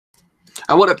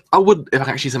I would if I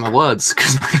can actually say my words,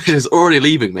 because my English is already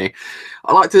leaving me.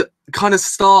 I'd like to kind of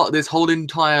start this whole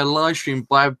entire live stream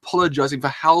by apologizing for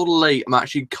how late I'm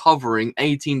actually covering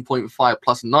 18.5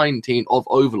 plus 19 of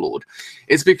Overlord.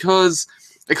 It's because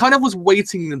I kind of was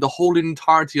waiting the whole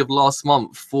entirety of last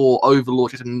month for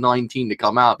Overlord Chapter 19 to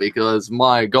come out, because,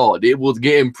 my god, it was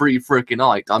getting pretty freaking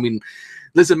hyped. I mean,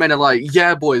 Lizzard Men are like,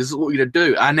 yeah, boys, this is what we're going to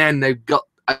do. And then they got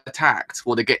attacked.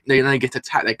 Well, they get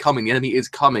attacked. They're coming. The enemy is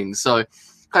coming. So,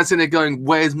 kind of sitting there going,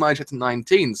 where's my Chapter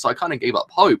 19? So I kind of gave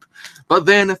up hope. But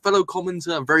then a fellow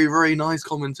commenter, a very, very nice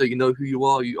commenter, you know who you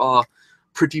are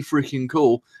pretty freaking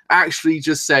cool, actually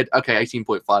just said, okay,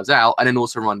 18.5's out, and then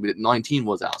also reminded me that 19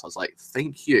 was out. So I was like,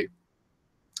 thank you.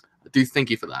 I do thank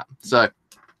you for that. So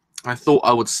I thought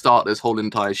I would start this whole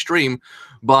entire stream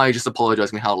by just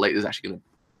apologizing for how late this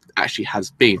actually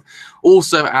has been.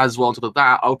 Also, as well, on top of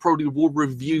that, I'll probably will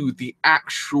review the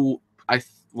actual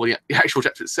the actual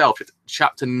chapter itself,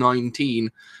 chapter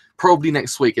 19, probably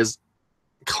next week, as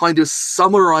kind of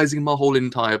summarizing my whole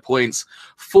entire points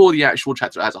for the actual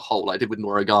chapter as a whole, like I did with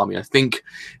Noragami. I think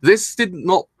this did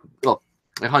not, well,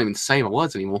 I can't even say my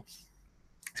words anymore.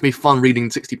 It's gonna be fun reading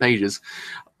 60 pages.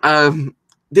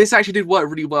 This actually did work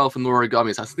really well for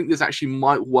Noragami, so I think this actually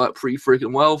might work pretty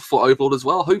freaking well for Overlord as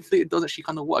well. Hopefully it does actually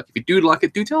kind of work. If you do like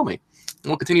it, do tell me.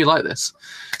 We'll continue like this.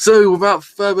 So without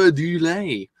further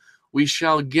delay, we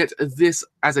shall get this,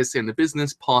 as I say in the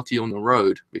business, party on the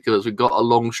road, because we've got a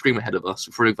long stream ahead of us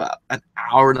for about an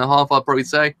hour and a half, I'd probably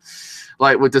say.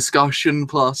 Like, with discussion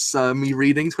plus me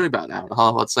reading, it's probably about an hour and a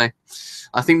half, I'd say.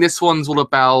 I think this one's all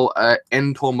about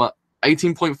Entoma.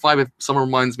 18.5, if someone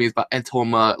reminds me, is about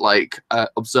Entoma, like,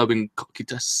 observing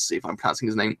Cocytus, if I'm pronouncing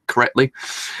his name correctly.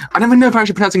 I never know if I'm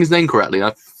actually pronouncing his name correctly.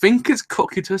 I think it's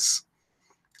Cocytus.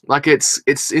 Like, isn't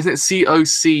it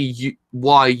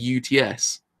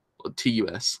Cocyuts? Or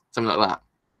TUS, something like that.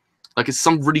 Like, it's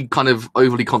some really kind of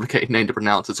overly complicated name to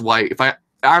pronounce. That's why, if I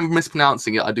am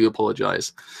mispronouncing it, I do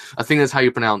apologize. I think that's how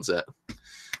you pronounce it.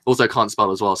 Also, I can't spell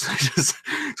as well, so just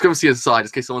come see aside,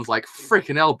 in case someone's like,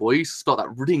 freaking hell, boy, you spelled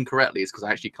that really incorrectly. It's because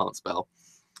I actually can't spell.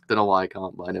 Don't know why I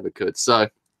can't, but I never could. So,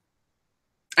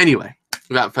 anyway,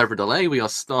 without further delay, we are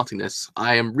starting this.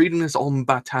 I am reading this on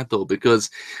Batato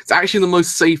because it's actually the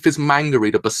most safest manga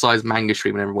reader besides Manga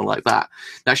Stream and everyone like that.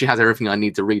 It actually has everything I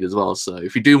need to read as well. So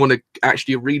if you do want to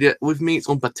actually read it with me, it's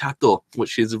on Batato,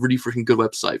 which is a really freaking good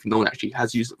website if no one actually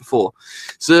has used it before.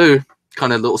 So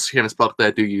kind of little shameless plug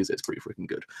there, do use it. It's pretty freaking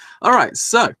good. All right,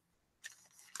 so.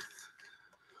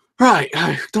 Right,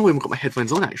 I don't even got my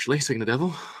headphones on actually, speaking of the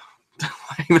devil. I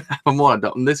don't even have them on.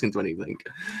 I'm listening to anything.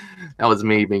 That was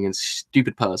me being a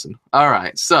stupid person.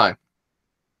 Alright, so.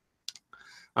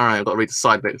 Alright, I've got to read the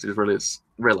side bit because I just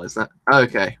realised that.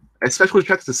 Okay. A special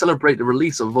chapter to celebrate the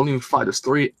release of Volume 5, the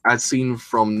story as seen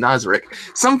from Nazarick.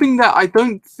 Something that I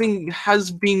don't think has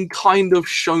been kind of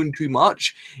shown too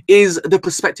much is the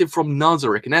perspective from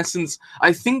Nazarick. In essence,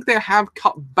 I think they have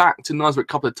cut back to Nazarick a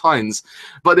couple of times,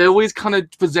 but they always kind of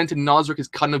presented Nazarick as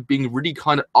kind of being really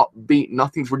kind of upbeat.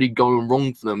 Nothing's really going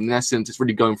wrong for them. In essence, it's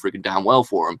really going freaking damn well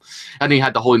for them. And he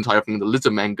had the whole entire thing of the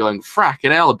Lizzard Men going,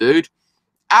 fracking hell, dude.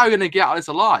 How are you going to get out of this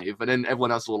alive? And then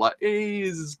everyone else was like, hey,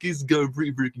 this is going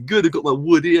pretty freaking good. I got my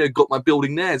wood here, got my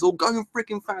building there. It's all going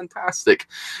freaking fantastic.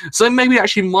 So maybe it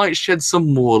actually might shed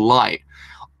some more light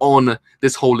on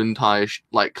this whole entire,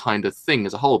 like, kind of thing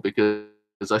as a whole, because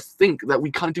I think that we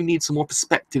kind of do need some more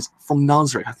perspectives from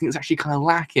Nazarick. I think it's actually kind of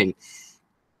lacking.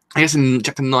 I guess in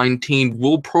chapter 19,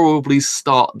 we'll probably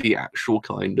start the actual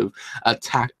kind of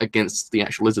attack against the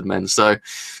actual Lizzard Men. So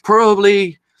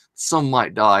probably some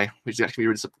might die, which is actually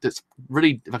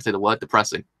really, if I can say the word,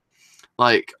 depressing.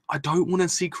 Like, I don't want to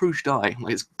see Krush die.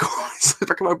 Like, it's the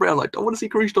back of my brain. Like, I don't want to see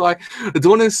Krush die. I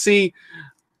don't want to see,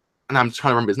 and I'm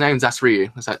trying to remember his name,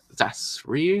 Zasryu. Is that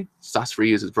Zasryu?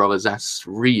 Zasryu is his brother.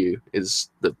 Zasryu is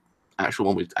the actual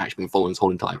one we've actually been following this whole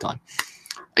entire time.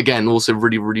 Again, also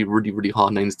really, really, really, really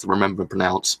hard names to remember and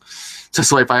pronounce.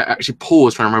 So if I actually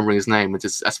pause trying to remember his name,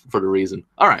 that's for the reason.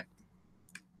 All right.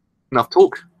 Enough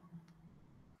talk.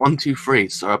 1, 2, 3,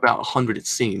 so about 100 it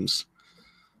seems.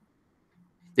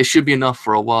 This should be enough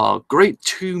for a while. Great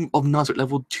Tomb of Nazarick,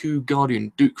 level 2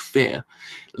 Guardian, Duke Fear.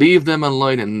 Leave them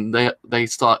alone and they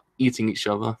start eating each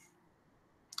other.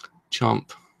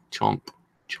 Chomp, chomp,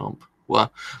 chomp.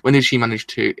 Well, when did she manage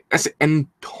to... That's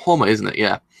Entoma, isn't it?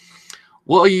 Yeah.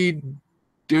 What are you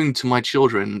doing to my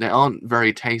children? They aren't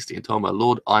very tasty, Entoma.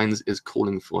 Lord Ainz is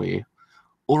calling for you.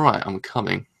 Alright, I'm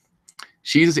coming.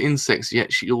 She eats insects,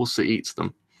 yet she also eats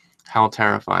them. How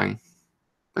terrifying.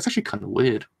 That's actually kind of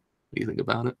weird when you think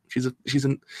about it. She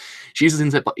uses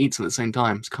insect but eats them at the same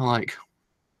time. It's kind of like...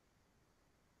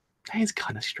 That is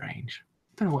kind of strange.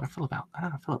 don't know what I feel about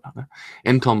that. I feel about that.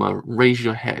 Entoma, raise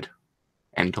your head.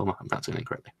 Entoma, I'm pronouncing it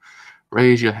incorrectly.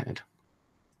 Raise your head.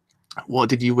 What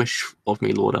did you wish of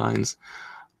me, Lord Irons?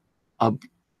 I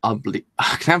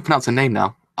can't pronounce her name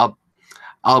now.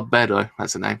 Albedo,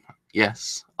 that's the name.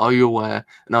 Yes. Are you aware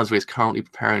Nazarick is currently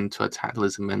preparing to attack the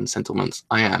Lizzard Men settlements?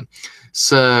 I am.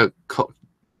 Sir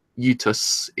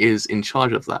Cocytus is in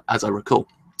charge of that, as I recall.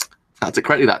 That's it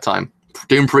correctly that time.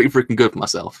 Doing pretty freaking good for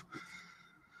myself.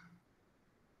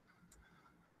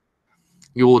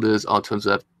 Your orders are to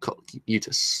observe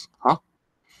Cocytus. Huh?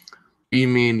 You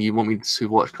mean you want me to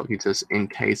watch Cocytus in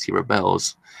case he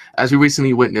rebels? As we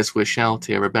recently witnessed with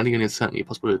Sheltier, rebellion is certainly a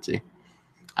possibility.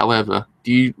 However,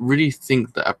 do you really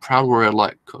think that a proud warrior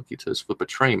like Cocytus would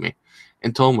betray me?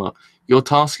 Entoma, your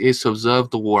task is to observe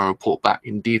the war and report back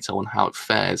in detail on how it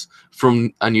fares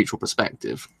from a neutral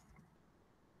perspective.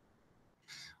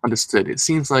 Understood. It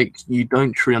seems like you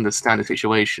don't truly understand the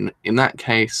situation. In that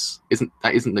case, isn't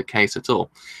the case at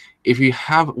all. If you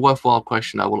have a worthwhile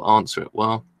question, I will answer it.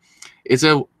 Well, is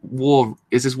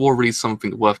this war really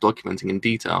something worth documenting in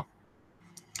detail?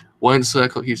 Won't Sir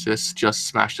Cocytus just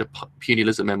smash the puny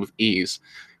lizard men with ease?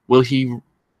 Will he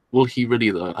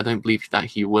really though? I don't believe that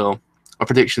he will. My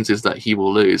predictions is that he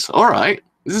will lose. Alright,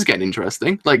 this is getting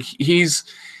interesting. Like, is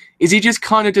he just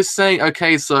kind of just saying,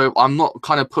 okay, so I'm not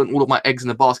kind of putting all of my eggs in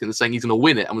the basket and saying he's going to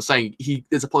win it. I'm saying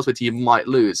there's a possibility he might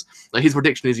lose. Like, his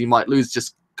prediction is he might lose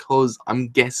just because I'm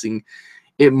guessing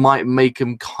it might make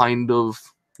him kind of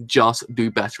just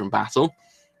do better in battle.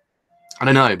 I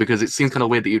don't know, because it seems kind of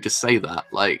weird that you just say that.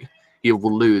 Like, he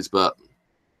will lose, but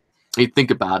you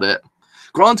think about it.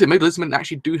 Granted, maybe Lizzard Men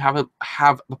actually do have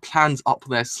plans up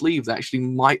their sleeves that actually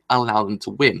might allow them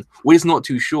to win. We're just not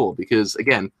too sure, because,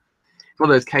 again, one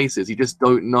of those cases, you just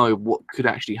don't know what could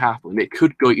actually happen. It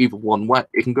could go either one way.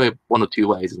 It can go one or two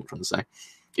ways, is what I'm trying to say.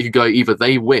 It could go either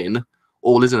they win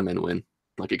or Lizzard Men win.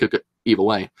 Like, it could go either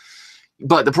way.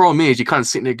 But the problem is, you're kind of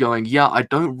sitting there going, yeah, I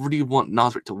don't really want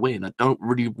Nazarick to win. I don't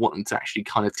really want them to actually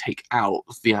kind of take out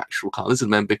the actual kind of Lizzard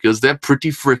Men because they're pretty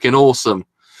freaking awesome.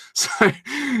 So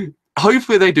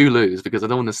hopefully they do lose, because I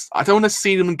don't want to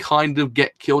see them kind of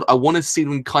get killed. I want to see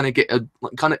them kind of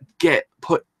get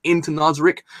put into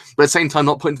Nazarick, but at the same time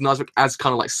not put into Nazarick as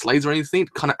kind of like slaves or anything,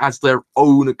 kind of as their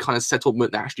own kind of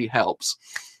settlement that actually helps.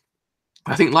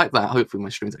 I think like that, hopefully my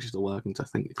stream's actually still working, so I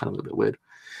think it's kind of a bit weird.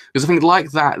 Because I think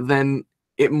like that, then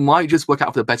it might just work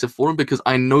out for the better for them, because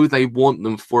I know they want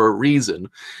them for a reason,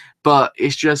 but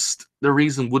it's just the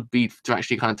reason would be to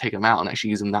actually kind of take them out and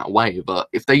actually use them that way. But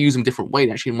if they use them a different way,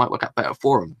 it actually might work out better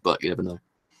for them, but you never know.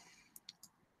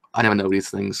 I never know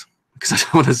these things, because I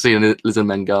don't want to see the Lizzard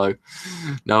Men go.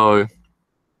 No.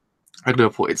 Regular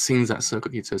report, it seems that Sir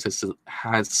Cocytus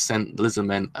has sent the Lizzard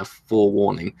Men a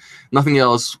forewarning. Nothing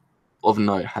else of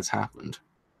note has happened.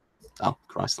 Oh,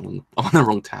 Christ, I'm on the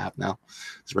wrong tab now.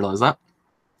 Just realised that.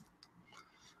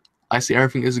 I see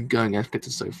everything is going as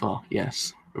predicted so far.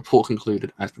 Yes. Report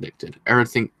concluded as predicted.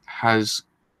 Everything has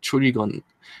truly gone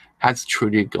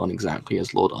exactly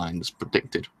as Lord Irons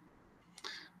predicted.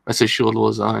 Rest assured,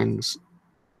 Lord Irons,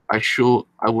 I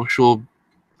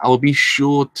will be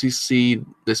sure to see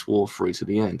this war through to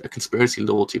the end. A conspiracy,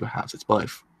 loyalty, perhaps it's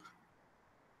both.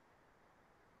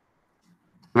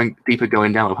 I mean, deeper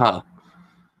going down with her.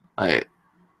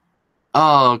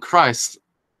 Oh Christ!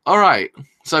 All right,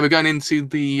 so we're going into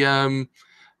the I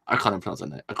can't even pronounce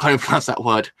that. I can't even pronounce that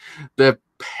word. The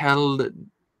Pelleides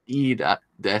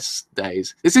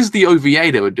days. This is the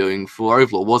OVA they were doing for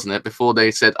Overlord, wasn't it? Before they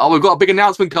said, "Oh, we've got a big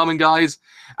announcement coming, guys,"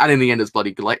 and in the end, it's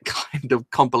bloody like kind of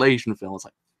compilation film. I was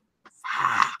like,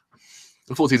 ah.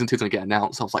 I thought season 2 was gonna get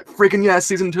announced. I was like, freaking yes,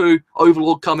 season 2,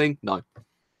 Overlord coming. No,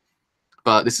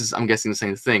 but this is, I'm guessing, the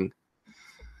same thing.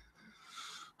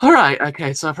 All right,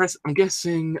 okay. So I'm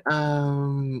guessing 6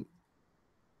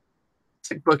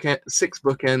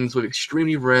 bookends with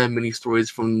extremely rare mini stories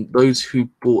from those who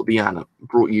brought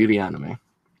you the anime.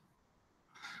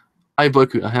 I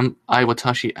Boku Ahem, I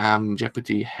Watashi am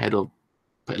Jeopardy head of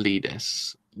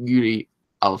Pelleides, Yuri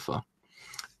Alpha.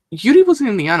 Yuri wasn't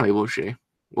in the anime, was she?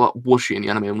 Well, was she in the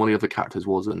anime and one of the other characters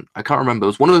wasn't? I can't remember. It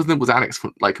was one of them was Alex,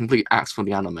 like complete acts from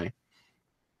the anime.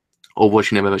 Or was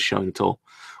she never shown at all?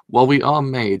 While we are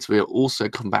maids, we are also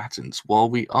combatants. While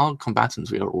we are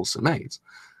combatants, we are also maids.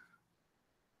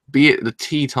 Be it the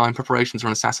tea time preparations for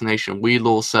an assassination, we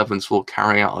law servants will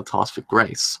carry out our task with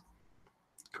grace.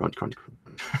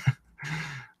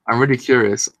 I'm really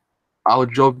curious. Our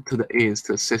job today is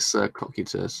to assist Sir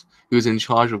Cocytus, who is in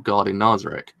charge of guarding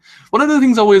Nazarick. One of the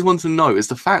things I always want to know is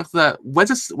the fact that when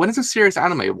it's a serious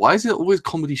anime, why is it always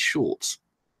comedy shorts?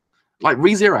 Like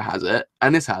ReZero has it,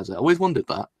 and this has it. I always wondered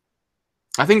that.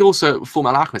 I think also Full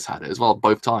Metal Alchemist had it as well,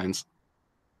 both times.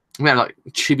 We had like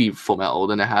chibi Full Metal,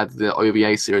 then they had the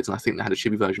OVA series, and I think they had a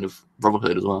chibi version of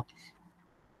Brotherhood as well.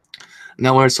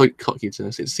 Now, where it's like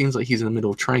Cocytus, it seems like he's in the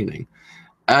middle of training.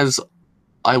 As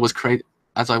I was created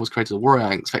a warrior,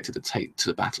 I expected to take to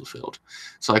the battlefield,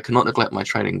 so I cannot neglect my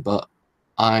training. But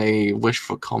I wish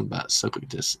for combat, so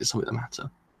Cocytus is something that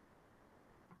matter.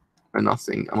 And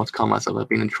nothing. I must calm myself. I've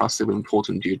been entrusted with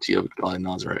important duty of guarding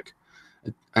Nazarick.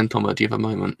 And Tomo, do you have a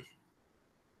moment?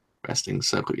 Resting,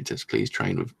 so Cocytus, please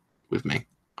train with me.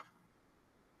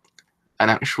 An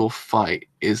actual fight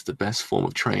is the best form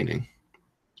of training.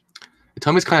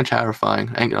 Tomo's kind of terrifying,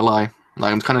 I ain't gonna lie.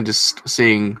 Like, I'm kind of just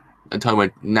seeing Tomo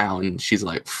now, and she's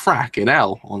like, fracking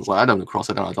hell. I was like, I don't want to cross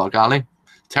it down a dark alley.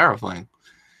 Terrifying.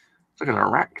 It's like an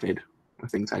arachnid, I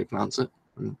think that's how you pronounce it.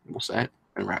 And we'll say it,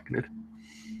 arachnid.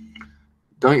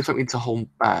 Don't expect me to hold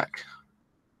back.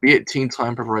 Be it teen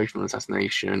time preparation or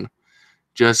assassination,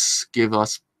 just give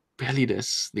us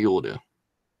Pelidus the order.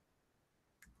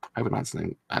 I haven't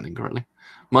answered that incorrectly.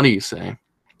 Money, you say?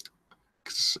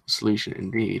 Solution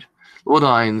indeed. Lord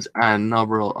Ainz and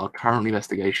Nabril are currently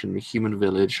investigating the human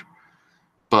village,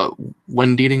 but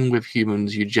when dealing with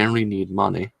humans, you generally need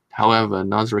money. However,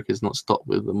 Nazarick is not stopped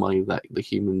with the money that the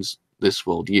humans this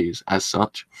world use. As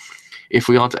such, if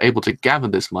we are able to gather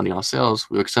this money ourselves,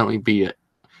 we will certainly be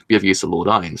of use to Lord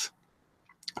Ainz.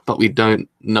 But we don't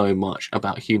know much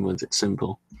about humans. It's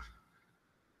simple.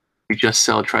 We just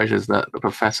sell treasures that the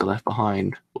professor left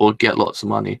behind, or get lots of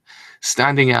money.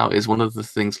 Standing out is one of the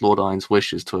things Lord Ainz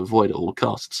wishes to avoid at all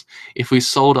costs. If we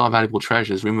sold our valuable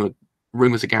treasures,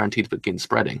 rumors are guaranteed to begin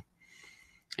spreading.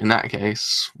 In that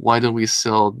case, why don't we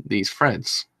sell these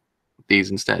threads?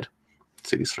 These instead.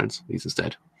 See these threads? These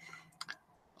instead.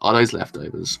 Are those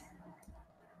leftovers?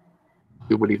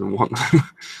 Who would even want them?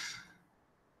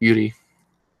 Beauty.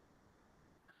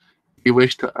 If you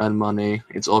wish to earn money,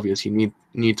 it's obvious you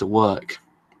need to work.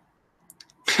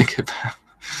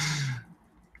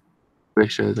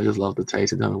 Delicious. I just love the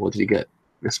taste. I don't know, what did you get?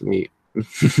 This meat.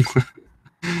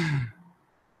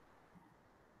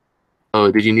 Oh,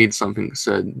 did you need something?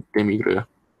 Said Demiurge.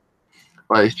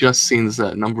 But it just seems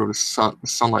that a number of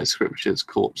sunlight scriptures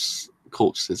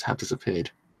corpses have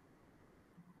disappeared.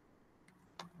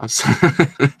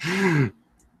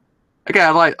 Okay,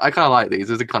 I kind of like these.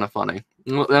 These are kind of funny.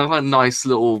 They're like nice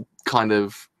little kind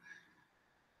of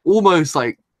almost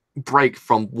like break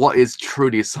from what is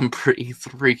truly some pretty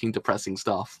freaking depressing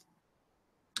stuff.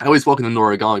 I always welcome the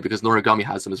Noragami because Noragami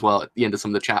has them as well at the end of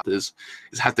some of the chapters.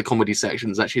 It has the comedy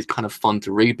sections. Actually, it's kind of fun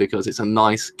to read because it's a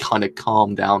nice kind of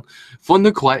calm down, fun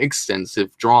and quite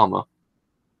extensive drama.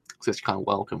 So it's kind of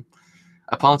welcome.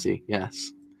 A party,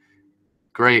 yes.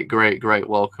 Great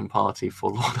welcome party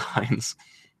for Lord Ainz.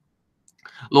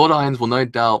 Lord Ainz will no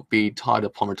doubt be tired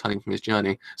upon returning from his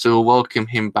journey, so we'll welcome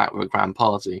him back with a grand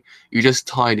party. You just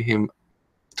tied him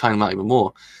out even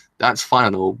more. That's fine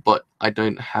and all, but I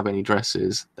don't have any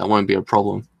dresses. That won't be a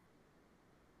problem.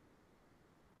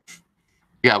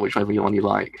 Yeah, whichever one you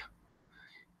like.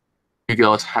 You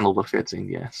girls handle the fitting,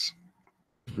 yes.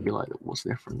 You'll be like, what's the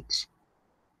difference?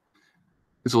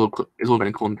 It's all been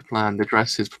according to plan. The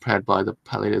dress is prepared by the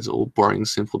Pelidus, all boring,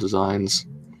 simple designs.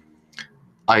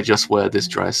 I just wear this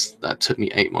dress that took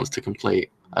me 8 months to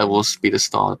complete. I will be the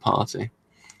star of the party.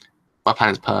 My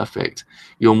plan is perfect.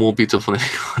 You're more beautiful than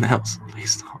anyone else.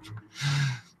 Please stop.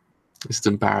 It's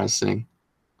embarrassing.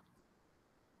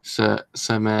 Sir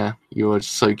Mayor, you're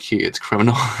so cute, it's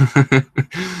criminal.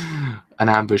 An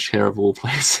ambush here of all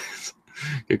places.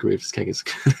 Good grief, this cake is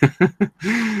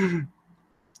good.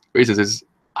 Reasons is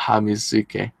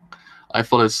Hamizuke. I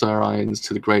followed Sir Ainz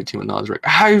to the great tomb at Nazarick.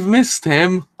 I've missed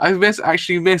him.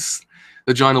 Actually missed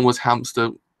the ginormous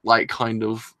hamster, like kind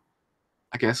of,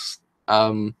 I guess,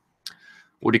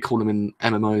 what do you call them in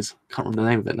MMOs? Can't remember the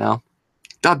name of it now.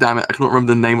 God damn it, I can't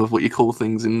remember the name of what you call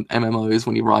things in MMOs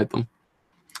when you ride them.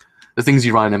 The things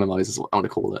you ride in MMOs is what I want to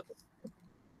call it.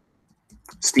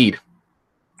 Steed.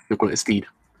 We'll call it a steed.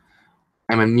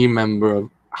 I'm a new member of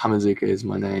Hamizuka is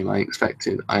my name. I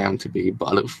expected I am to be, but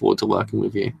I look forward to working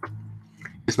with you.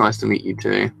 It's nice to meet you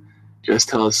too. Just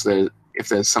tell us if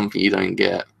there's something you don't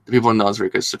get. The people in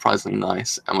Nazarick are surprisingly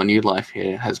nice, and my new life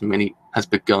here has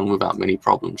begun without many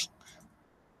problems.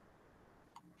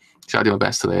 So I do my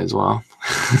best today as well.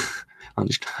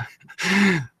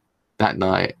 That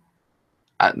night,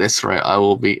 at this rate, I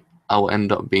will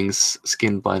end up being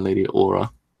skinned by Lady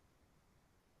Aura.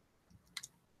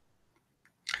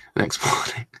 The next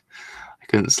morning, I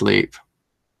couldn't sleep.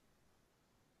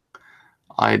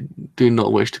 I do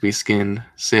not wish to be skinned,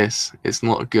 sis. It's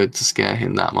not good to scare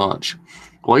him that much.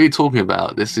 What are you talking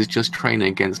about? This is just training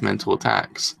against mental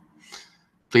attacks.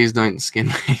 Please don't skin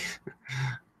me. I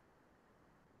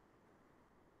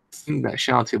think that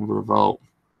shouted will revolt.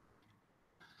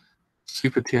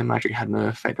 Super tier magic had no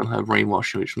effect on her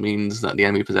brainwashing, which means that the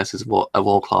enemy possesses a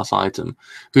world-class item.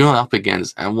 Who am I up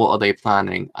against, and what are they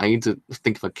planning? I need to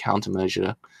think of a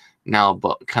countermeasure now,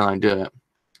 but can I do it?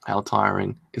 How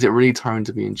tiring. Is it really tiring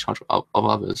to be in charge of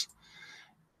others?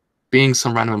 Being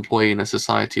some random employee in a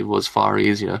society was far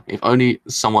easier. If only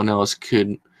someone else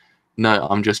could. No,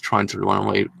 I'm just trying to run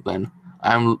away then.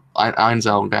 I'm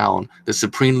Einzel down, the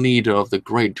supreme leader of the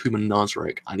great human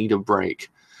Nazarick. I need a break.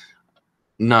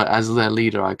 No, as their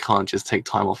leader, I can't just take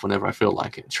time off whenever I feel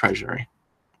like it. Treasury.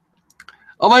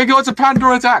 Oh my god, it's a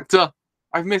Pandora's actor!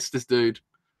 I've missed this dude.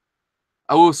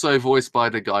 Also voiced by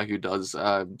the guy who does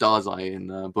Darzai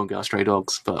in Bungo Stray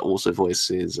Dogs, but also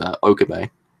voices Okabe.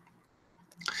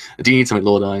 Do you need something,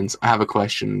 Lord Irons? I have a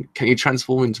question. Can you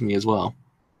transform into me as well?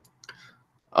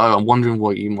 Oh, I'm wondering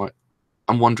what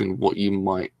you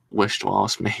might wish to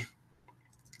ask me.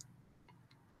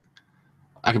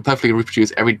 I can perfectly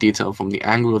reproduce every detail from the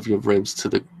angle of your ribs to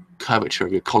the curvature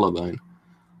of your collarbone.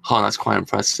 Oh, that's quite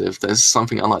impressive. There's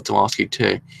something I'd like to ask you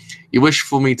too. You wish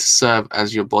for me to serve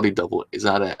as your body double, is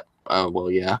that it?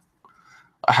 Well, yeah.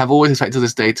 I have always expected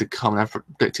this day to come, and I've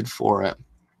predicted for it.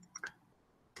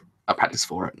 I practice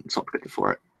for it. It's not predicted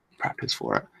for it. Practice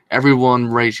for it. Everyone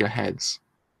raise your heads.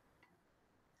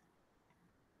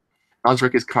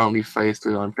 Nazarick is currently faced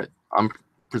with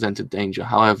unpresented danger.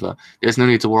 However, there's no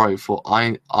need to worry, for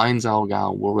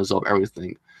Einzalgal will resolve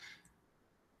everything.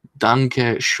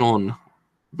 Danke schon.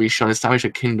 We shall establish a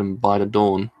kingdom by the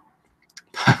dawn.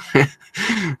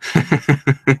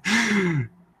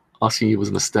 Asking you was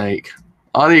a mistake.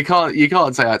 Oh, you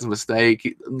can't say that's a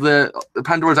mistake. The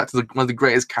Pandora's actor is one of the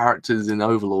greatest characters in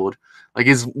Overlord. Like,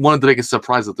 he's one of the biggest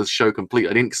surprises of this show complete.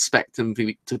 I didn't expect him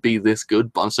to be this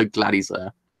good, but I'm so glad he's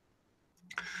there.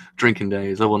 Drinking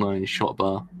days, level 9, shot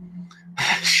bar.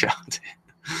 Shout.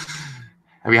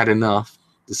 Have you had enough?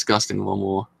 Disgusting, one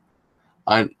more.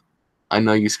 I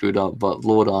know you screwed up, but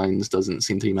Lord Irons doesn't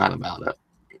seem to be mad about it.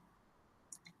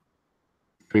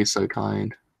 He's so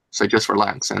kind. So just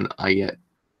relax, and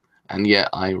yet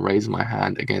I raise my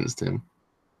hand against him.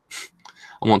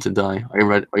 I want to die.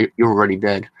 You're already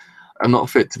dead. I'm not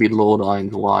fit to be Lord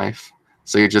Irons' wife,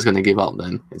 so you're just going to give up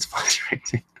then. It's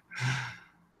frustrating.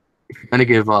 If you're going to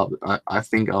give up, I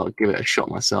think I'll give it a shot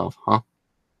myself, huh?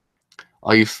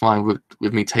 Are you fine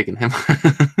with me taking him?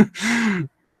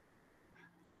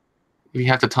 If you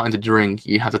have the time to drink,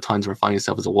 you have the time to refine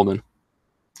yourself as a woman.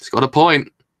 It's got a point.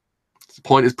 The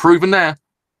point is proven there.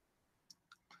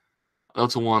 The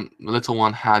little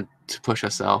one had to push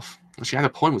herself. She had a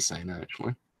point with saying that,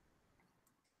 actually.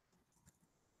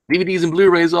 DVDs and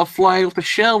Blu-rays are flying off the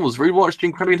shelves. Rewatch the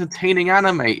incredibly entertaining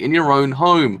anime in your own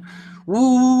home.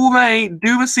 Ooh, mate,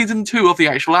 do a season 2 of the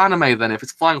actual anime then if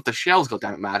it's flying off the shelves,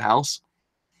 goddammit, Madhouse.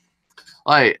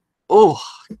 Like, oh,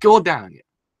 god damn it.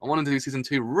 I wanted to do season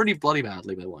 2 really bloody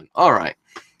badly, but I won't. Alright.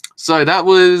 So that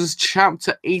was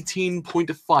chapter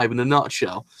 18.5 in a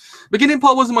nutshell. Beginning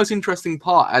part was the most interesting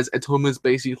part, as Atoma's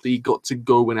basically got to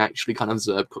go and actually kind of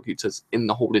observe Cocytus in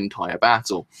the whole entire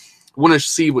battle. I want to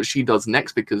see what she does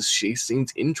next because she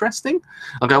seems interesting.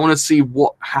 Like, I want to see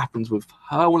what happens with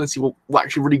her. I want to see what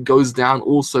actually really goes down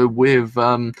also with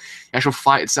the actual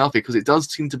fight itself, because it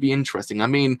does seem to be interesting. I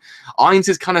mean, Irons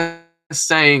is kind of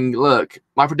saying, look,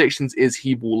 my predictions is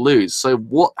he will lose. So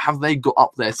what have they got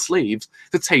up their sleeves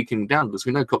to take him down? Because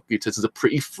we know Cocytus is a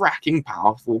pretty fracking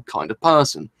powerful kind of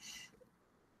person.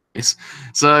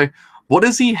 So what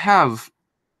does he have?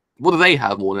 What do they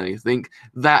have more than anything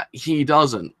that he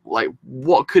doesn't? Like,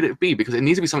 what could it be? Because it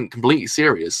needs to be something completely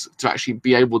serious to actually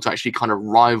be able to actually kind of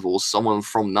rival someone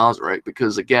from Nazarick.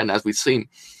 Because again, as we've seen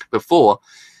before,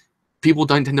 people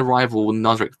don't tend to rival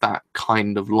Nazarick that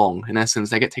kind of long. In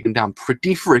essence, they get taken down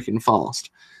pretty freaking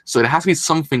fast. So there has to be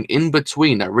something in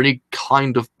between that really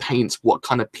kind of paints what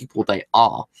kind of people they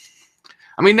are.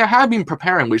 I mean, they have been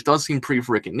preparing, which does seem pretty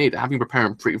freaking neat. They have been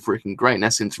preparing pretty freaking great. In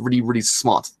essence, really, really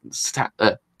smart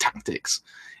tactics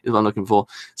is what I'm looking for.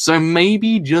 So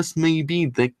maybe, just maybe,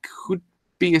 there could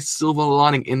be a silver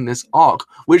lining in this arc,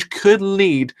 which could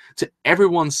lead to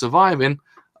everyone surviving.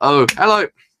 Oh,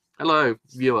 hello,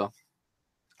 viewer.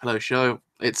 Hello, show.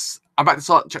 I'm about to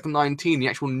start chapter 19, the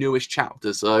actual newest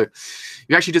chapter, so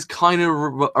you actually just kind of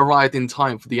arrived in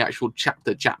time for the actual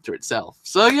chapter itself.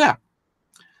 So yeah,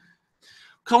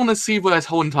 I want to see where this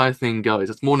whole entire thing goes.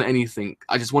 It's more than anything,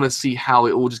 I just want to see how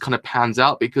it all just kind of pans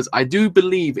out, because I do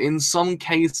believe in some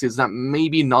cases that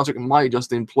maybe Nazarick might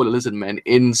just employ the Lizard Men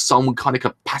in some kind of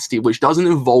capacity which doesn't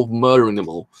involve murdering them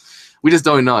all. We just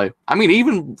don't know. I mean,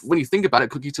 even when you think about it,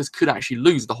 Cocytus could actually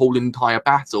lose the whole entire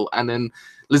battle, and then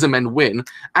Lizzard Men win.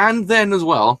 And then as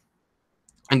well,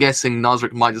 I'm guessing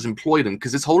Nazarick might just employ them,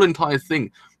 because this whole entire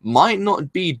thing might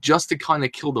not be just to kind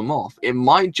of kill them off. It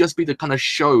might just be to kind of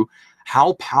show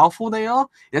how powerful they are.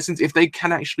 In essence, if they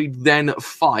can actually then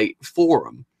fight for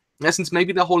them. In essence,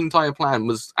 maybe the whole entire plan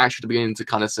was actually to begin to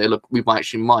kind of say, look, we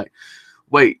might.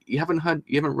 Wait, you haven't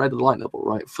read the light novel,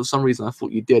 right? For some reason, I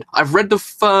thought you did. I've read the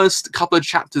first couple of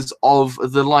chapters of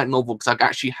the light novel, because I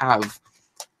actually have.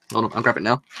 Hold on, I'll grab it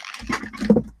now.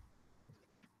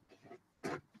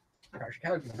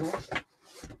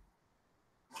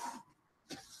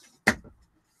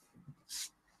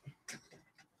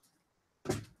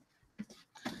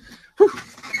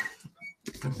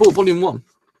 Bought volume 1.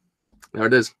 There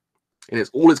it is. In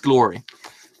all its glory.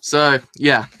 So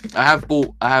yeah, I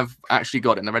have actually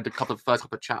got it, and I read the first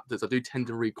couple of chapters. I do tend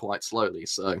to read quite slowly,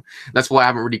 so that's why I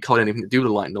haven't really covered anything to do with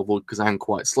the light novel, because I am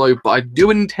quite slow. But I do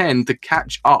intend to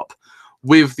catch up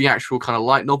with the actual kind of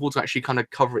light novel to actually kind of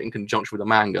cover it in conjunction with the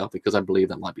manga, because I believe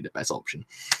that might be the best option.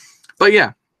 But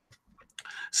yeah,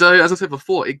 so as I said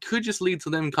before, it could just lead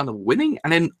to them kind of winning,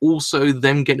 and then also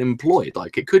them getting employed.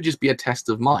 Like, it could just be a test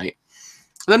of might.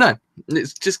 I don't know.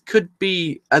 It just could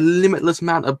be a limitless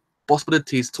amount of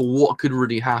possibilities to what could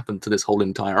really happen to this whole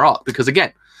entire arc. Because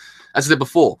again, as I said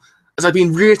before, as I've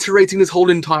been reiterating this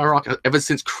whole entire arc ever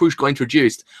since Crush got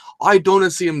introduced, I don't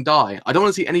want to see them die. I don't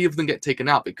want to see any of them get taken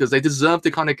out, because they deserve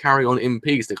to kind of carry on in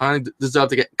peace. They kind of deserve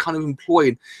to get kind of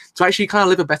employed to actually kind of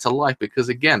live a better life. Because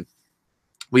again,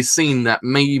 we've seen that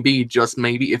maybe, just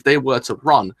maybe, if they were to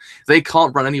run, they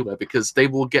can't run anywhere, because they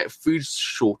will get food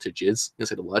shortages, you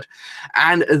say the word,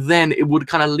 and then it would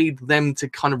kind of lead them to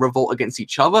kind of revolt against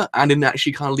each other, and then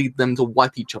actually kind of lead them to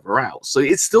wipe each other out. So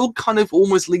it still kind of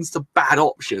almost leads to bad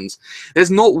options.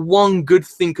 There's not one good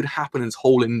thing could happen in this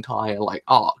whole entire like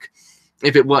arc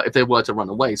if they were to run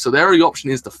away. So their only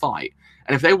option is to fight.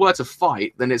 And if they were to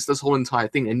fight, then it's this whole entire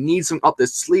thing. It needs something up their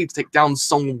sleeve to take down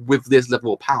someone with this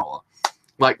level of power.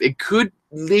 Like, it could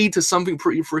lead to something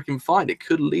pretty freaking fine. It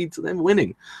could lead to them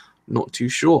winning. Not too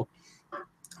sure.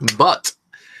 But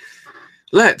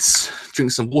let's drink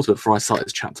some water before I start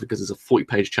this chapter, because it's a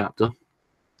 40-page chapter.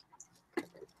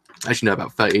 Actually, no,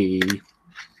 about 30. I think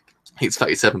it's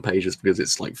 37 pages, because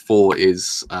it's like 4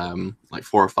 is like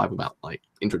 4 or 5 about like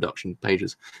introduction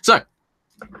pages. So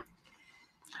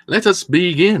let us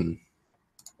begin.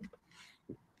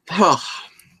 All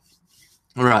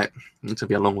right, it's gonna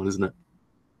be a long one, isn't it?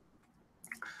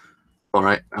 All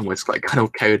right, I almost like kind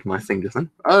of carried my thing just then.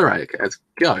 All right, okay, let's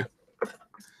go.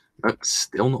 Oh,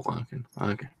 still not working.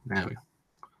 Okay, there we go.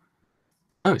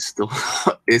 Oh, it's still,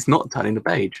 it's not turning the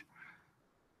page.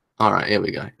 All right, here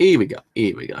we go. Here we go.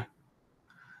 Here we go.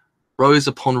 Rows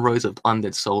upon rows of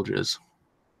undead soldiers.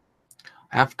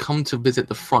 I have come to visit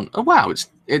the front. Oh wow,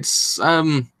 it's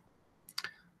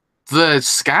the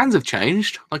scans have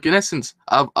changed. Like, in essence,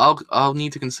 I'll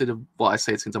need to consider what I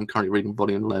say, since I'm currently reading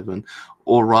volume 11,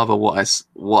 or rather what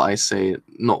I say,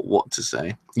 not what to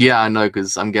say. Yeah, I know,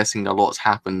 because I'm guessing a lot's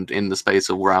happened in the space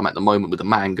of where I'm at the moment with the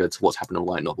manga to what's happened in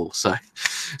the light novel. So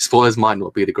spoilers might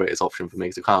not be the greatest option for me,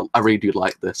 because I really do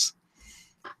like this.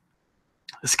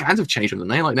 The scans have changed, haven't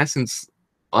they? Like, in essence,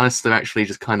 unless they've actually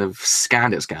just kind of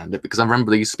scanned it, because I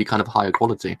remember they used to be kind of higher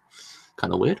quality.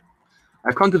 Kind of weird.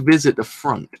 I've come to visit the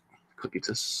front.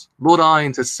 Cocytus. Lord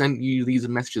Irons has sent you these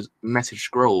message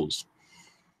scrolls.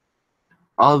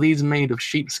 Are these made of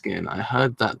sheepskin? I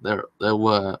heard that there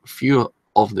were fewer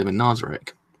of them in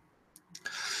Nazarick.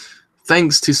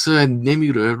 Thanks to Sir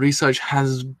Demiurge, research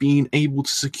has been able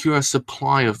to secure a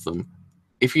supply of them.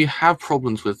 If you have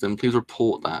problems with them, please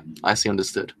report that. I see,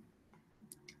 understood.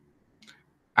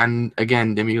 And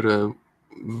again, Demiurge,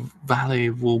 Valley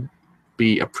will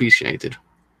be appreciated.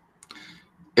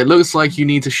 It looks like you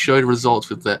need to show the results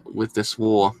with this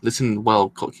war. Listen well,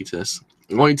 Cocytus.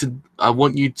 I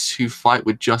want you to fight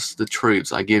with just the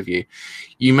troops I give you.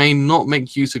 You may not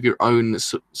make use of your own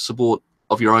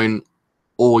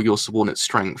or your subordinate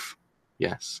strength.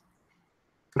 Yes.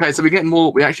 Okay, so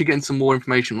we're actually getting some more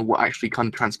information on what actually kind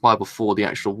of transpired before the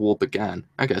actual war began.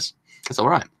 I guess that's all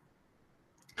right.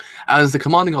 As the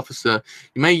commanding officer,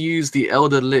 you may use the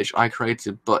Elder Lich I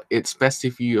created, but it's best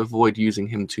if you avoid using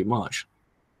him too much.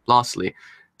 Lastly,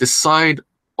 decide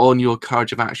on your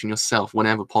courage of action yourself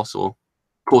whenever possible.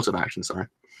 Course of action, sorry.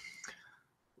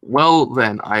 Well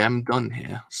then, I am done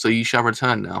here, so you shall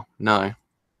return now. No.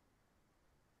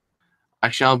 I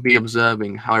shall be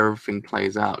observing how everything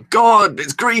plays out. God,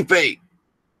 it's creepy!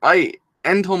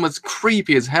 Endholm is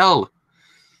creepy as hell.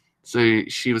 So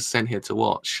she was sent here to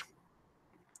watch.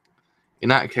 In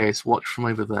that case, watch from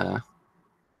over there.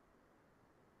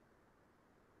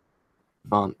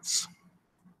 advance.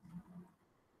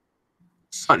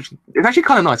 It's actually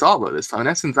kind of nice artwork this time. In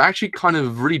essence, I actually kind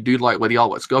of really do like where the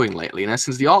artwork's going lately. In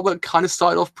essence, the artwork kind of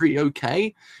started off pretty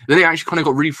okay. Then it actually kind of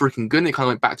got really freaking good, and it kind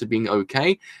of went back to being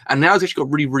okay. And now it's actually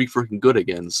got really, really freaking good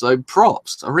again. So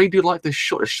props. I really do like this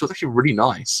shot. This shot's actually really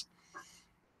nice.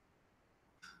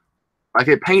 Like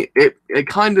it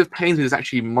kind of pains me it's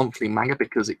actually monthly manga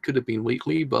because it could have been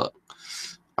weekly, but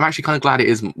I'm actually kind of glad it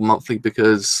is monthly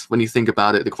because when you think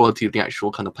about it, the quality of the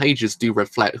actual kind of pages do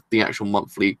reflect the actual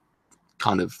monthly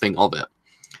kind of thing of it.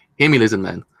 Hear me, Lizzard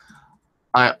Men.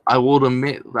 I will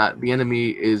admit that the enemy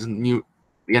is numerous,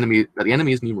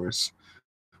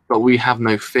 but we have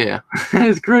no fear.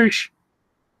 It's Groosh.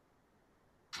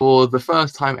 For the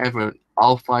first time ever,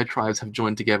 all 5 tribes have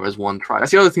joined together as one tribe.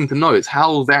 That's the other thing to know is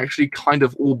how they actually kind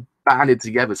of all banded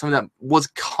together. Something that was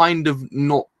kind of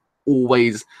not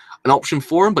always an option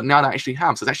for them, but now they actually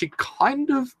have. So it's actually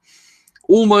kind of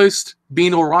almost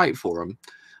been all right for them.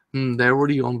 They're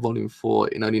already on volume 4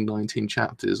 in only 19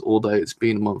 chapters, although it's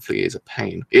been monthly is a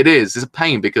pain. It is. It's a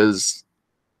pain because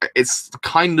it's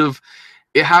kind of...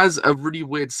 It has a really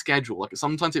weird schedule. Like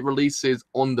sometimes it releases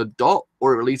on the dot,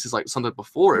 or it releases like something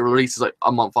before, it releases like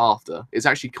a month after. It's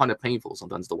actually kind of painful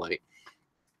sometimes to wait.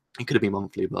 It could have been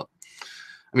monthly, but...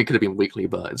 I mean, it could have been weekly,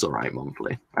 but it's alright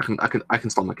monthly. I can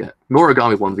stomach it.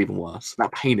 Noragami one's even worse.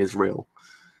 That pain is real.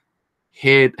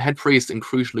 Head Priest and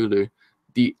Crush Lulu,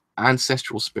 the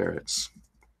ancestral spirits.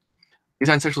 These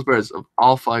ancestral spirits of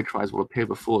all 5 tribes will appear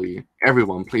before you.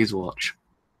 Everyone, please watch.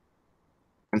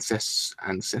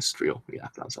 Ancestral. Yeah,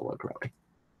 that's that word correctly.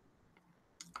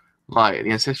 Like,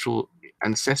 the ancestral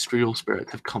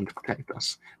spirits have come to protect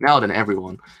us. Now then,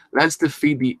 everyone, let's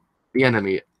defeat the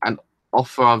enemy and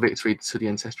offer our victory to the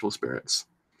ancestral spirits.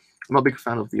 I'm not a big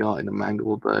fan of the art in the manga,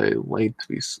 although way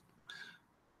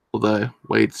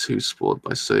too spoiled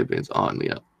by Sobian's art in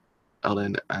the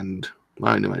Ellen and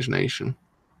my own imagination.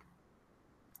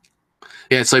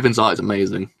 Yeah, Sobian's art is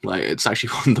amazing. Like, it's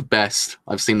actually one of the best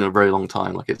I've seen in a very long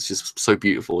time. Like, it's just so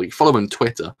beautiful. You follow him on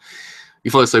Twitter. You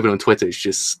follow Sobian on Twitter, it's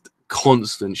just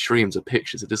constant streams of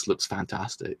pictures. It just looks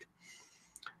fantastic.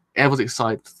 Everyone's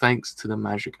excited thanks to the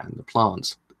magic and the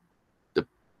plants. The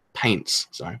paints,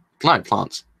 sorry.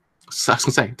 Plants. So I was going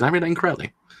to say, did I read that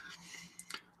incorrectly?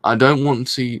 I don't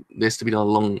want this to be done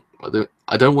long.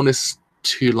 I don't want this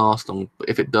to last long, but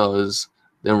if it does,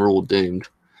 then we're all doomed.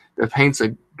 The paints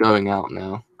are going out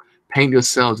now. Paint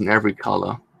yourselves in every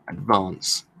color.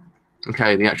 Advance.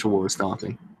 Okay, the actual war is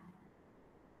starting.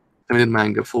 Limited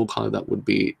manga, full color, that would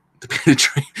be the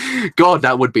dream. God,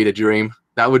 that would be the dream.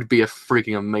 That would be a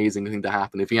freaking amazing thing to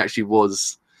happen if he actually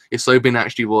was, if Sobian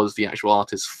actually was the actual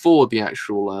artist for the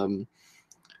actual,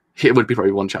 it would be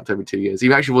probably 1 chapter every 2 years. If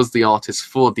he actually was the artist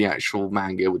for the actual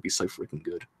manga, it would be so freaking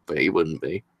good. But he wouldn't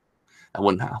be. That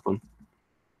wouldn't happen.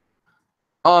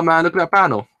 Oh man, look at that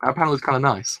panel. That panel is kind of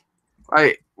nice.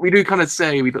 We do kind of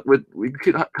say we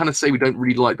could kind of say we don't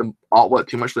really like the artwork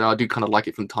too much. Though I do kind of like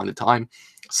it from time to time.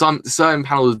 Certain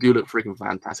panels do look freaking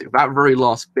fantastic. That very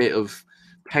last bit of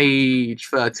page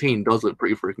 13 does look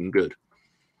pretty freaking good.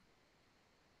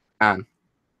 And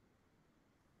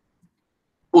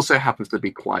also happens to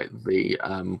be quite the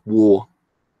war,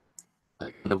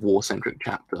 kind of war-centric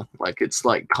chapter. Like it's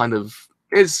like kind of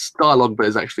it's dialogue, but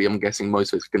it's actually I'm guessing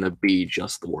most of it's going to be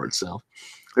just the war itself.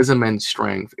 Lizzard Men's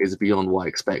strength is beyond what I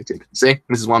expected. See,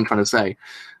 this is what I'm trying to say.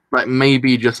 Like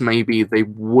maybe, just maybe, they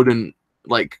wouldn't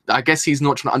like. I guess he's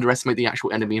not trying to underestimate the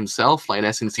actual enemy himself. Like in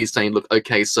essence, he's saying, look,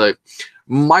 okay, so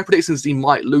my prediction is he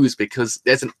might lose because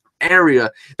there's an area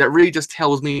that really just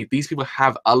tells me these people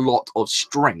have a lot of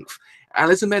strength. And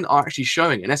Lizzard Men are actually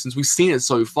showing, in essence, we've seen it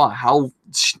so far, how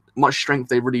much strength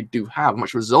they really do have, how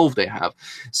much resolve they have.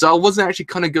 So I wasn't actually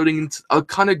kind of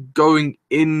going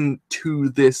into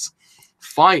this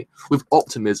fight with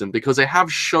optimism because they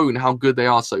have shown how good they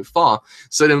are so far.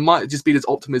 So there might just be this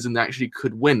optimism that actually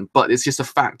could win, but it's just a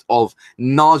fact of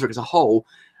Nazarick as a whole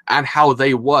and how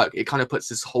they work. It kind of puts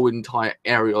this whole entire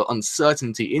area of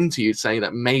uncertainty into you, saying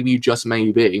that maybe, just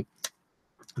maybe,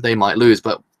 they might lose.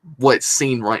 But what it's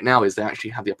seen right now is they actually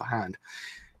have the upper hand.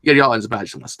 Yeah, the Island's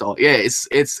badge from the start. Yeah, it's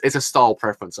a style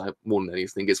preference more than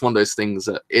anything. It's one of those things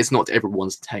that it's not to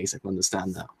everyone's taste. I can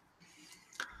understand that.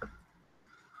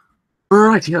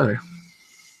 Rightio.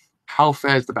 How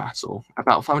fares the battle?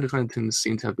 About 500 tins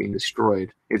seem to have been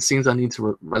destroyed. It seems I need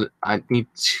to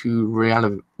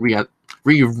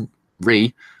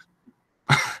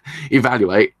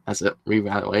evaluate. That's it.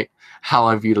 Reevaluate how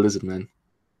I view the Lizzard Men.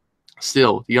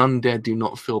 Still, the undead do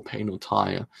not feel pain or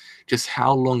tire. Just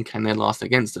how long can they last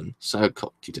against them? So,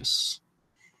 Cocytus.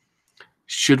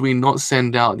 Should we not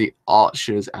send out the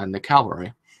archers and the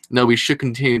cavalry? No, we should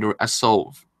continue to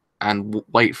assault and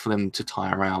wait for them to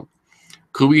tire out.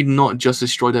 Could we not just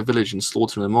destroy their village and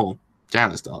slaughter them all?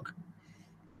 Damn, it's dark.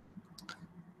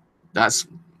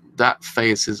 That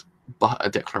phase is but a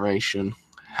declaration.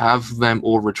 Have them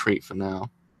all retreat for now.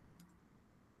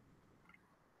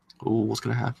 Ooh, what's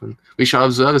going to happen? We shall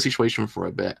observe the situation for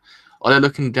a bit. Are they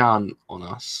looking down on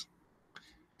us?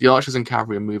 The archers and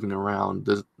cavalry are moving around.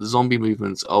 The zombie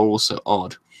movements are also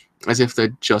odd, as if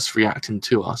they're just reacting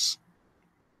to us.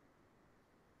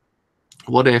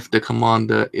 What if the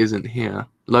commander isn't here?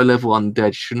 Low-level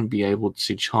undead shouldn't be able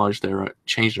to change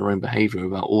their own behavior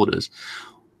without orders.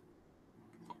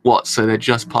 What? So they're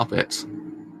just puppets?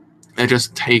 They're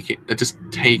just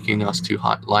taking us too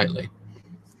lightly.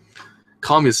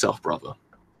 Calm yourself, brother.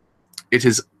 It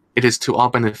is to our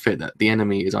benefit that the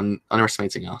enemy is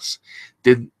underestimating us.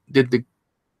 Did the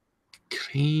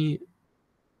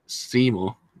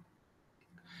Seymour,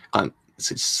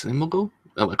 is it Seymour?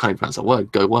 Oh, I can't even pronounce that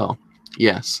word. Go well.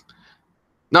 Yes.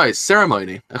 No, it's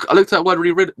ceremony. I looked at that word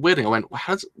really weirdly. I went,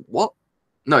 what?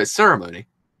 No, it's ceremony.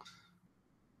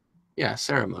 Yeah,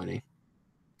 ceremony.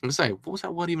 I'm gonna say, what was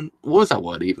that word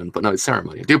even? But no, it's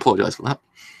ceremony. I do apologize for that.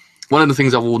 One of the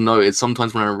things I will know is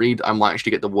sometimes when I read, I might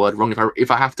actually get the word wrong. If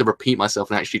I have to repeat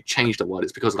myself and actually change the word,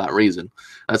 it's because of that reason.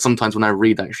 Sometimes when I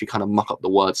read, I actually kind of muck up the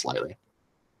word slightly.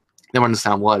 Never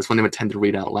understand words. I never tend to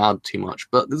read out loud too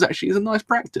much, but this actually is a nice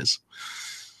practice.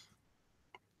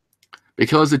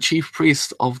 Because the chief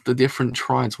priests of the different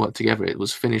tribes worked together, it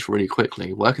was finished really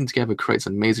quickly. Working together creates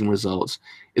amazing results.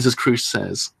 It's as Cruz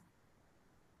says.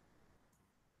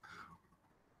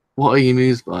 What are you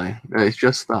moved by? No, it's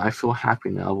just that I feel happy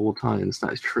now of all times.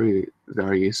 That is true,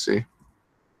 Zariusu.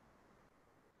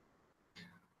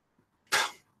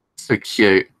 So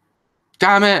cute.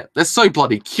 Damn it! They're so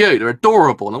bloody cute. They're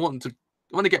adorable, and I want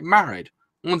to get married.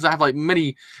 I want to have like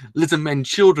many Lizzard Men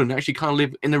children that actually kind of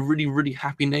live in a really, really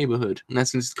happy neighborhood. In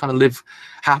essence, kind of live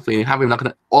happily and having like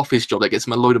an office job that gets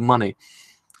them a load of money.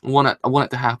 I want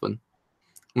it to happen.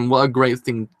 And what a great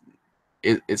thing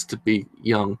it is to be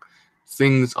young.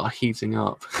 Things are heating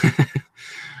up.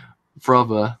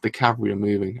 Brother, the cavalry are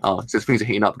moving. Oh, it says things are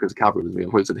heating up because the cavalry was moving.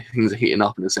 I thought things are heating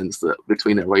up in the sense that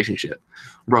between their relationship.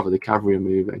 Brother, the cavalry are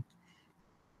moving.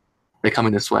 They're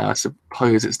coming this way. I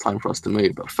suppose it's time for us to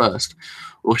move. But first,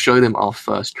 we'll show them our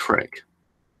first trick.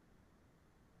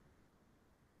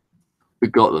 We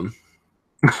got them.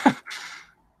 There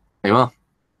you are.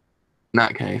 In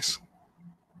that case,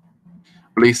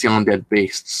 release the undead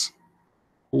beasts.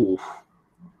 Ooh.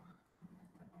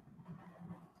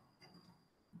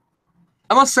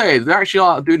 I must say, they actually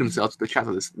are doing themselves to the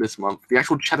chatter this month. The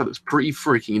actual chatter that's pretty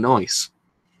freaking nice.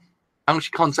 I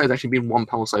actually can't say it's actually been one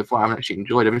panel so far. I haven't actually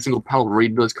enjoyed every single panel.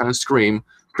 Really does kind of scream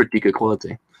pretty good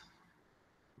quality.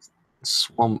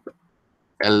 Swamp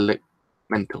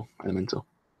elemental.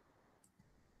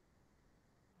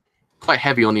 Quite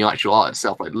heavy on the actual art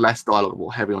itself, like less dialogue,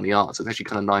 more heavy on the art. So it's actually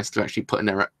kind of nice to actually put in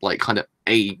their like kind of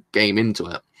A game into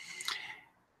it.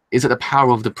 Is it the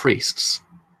power of the priests?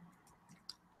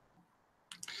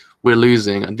 We're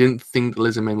losing. I didn't think the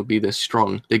Lizzard Men would be this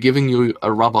strong. They're giving you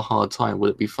a rather hard time. Will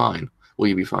it be fine? Will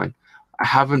you be fine? I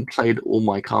haven't played all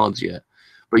my cards yet,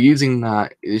 but using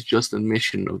that is just a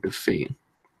mission of defeat.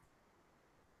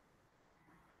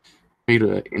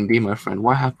 Reader, indeed, my friend.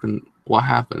 What happened? What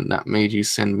happened that made you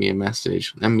send me a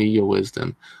message? Lend me your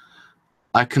wisdom.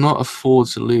 I cannot afford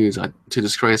to lose. To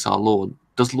disgrace our Lord.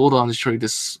 Does Lord Arnes truly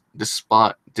deser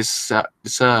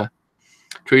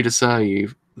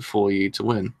you for you to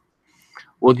win?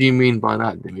 What do you mean by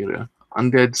that, Demiurge?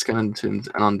 Undead skeletons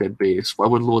and undead beasts. Why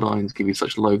would Lord Irons give you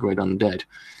such low-grade undead?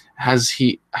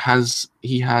 He has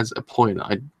a point.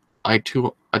 I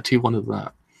too wondered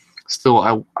that.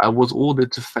 Still, I was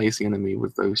ordered to face the enemy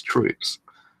with those troops.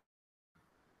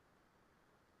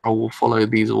 I will follow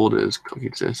these orders,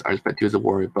 Cocytus. I respect you as a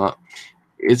warrior, but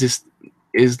is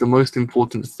the most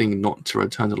important thing not to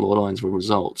return to Lord Irons with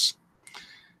results?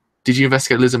 Did you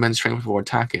investigate Lizzard Men's strength before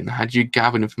attacking? Had you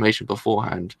gathered information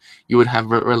beforehand, you would have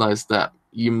realized that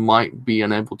you might be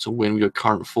unable to win with your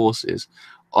current forces.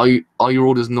 Are your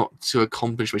orders not to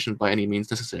accomplish missions by any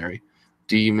means necessary?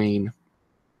 Do you mean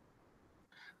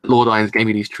Lord Irons gave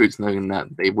me these troops knowing that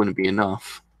they wouldn't be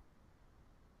enough?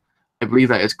 I believe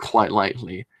that is quite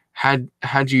likely. Had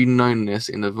you known this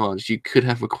in advance, you could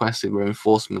have requested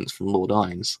reinforcements from Lord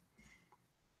Irons.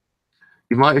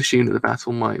 You might assume that the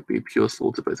battle might be pure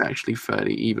slaughter, but it's actually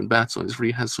fairly even battle. It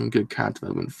really has some good character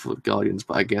development for the Guardians,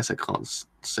 but I guess I can't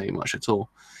say much at all.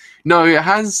 No, it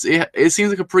has. It seems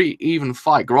like a pretty even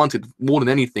fight. Granted, more than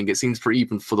anything, it seems pretty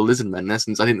even for the Lizzard Men. In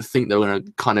essence, I didn't think they were going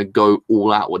to kind of go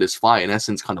all out with this fight. In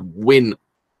essence, kind of win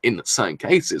in certain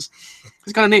cases.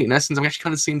 It's kind of neat. In essence, I'm actually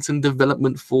kind of seeing some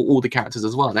development for all the characters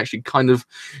as well, and actually kind of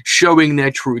showing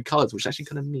their true colors, which is actually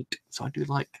kind of neat. So I do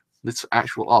like this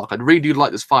actual arc. I really do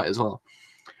like this fight as well.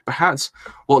 Perhaps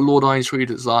what Lord Irons truly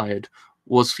desired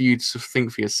was for you to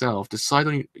think for yourself, decide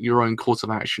on your own course of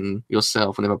action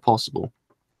yourself whenever possible.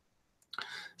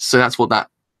 So that's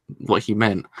what he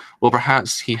meant. Well,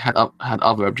 perhaps he had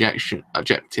other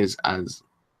objectives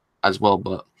as well,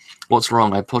 but what's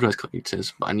wrong? I apologize,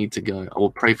 Cocytus, but I need to go. I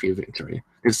will pray for your victory.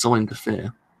 Did someone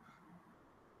interfere?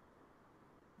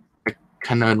 I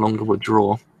can no longer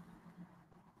withdraw.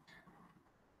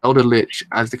 Elder Lich,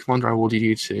 as the commander I awarded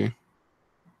you to,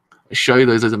 show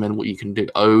those other men what you can do.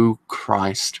 Oh,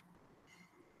 Christ.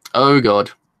 Oh,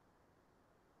 God.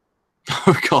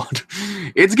 Oh, God.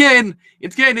 It's getting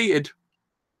heated.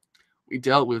 We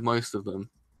dealt with most of them.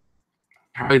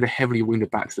 Carry the heavily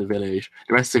wounded back to the village.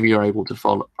 The rest of you are able to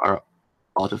follow. Are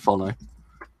to follow.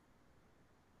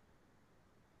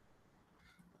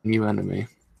 New enemy.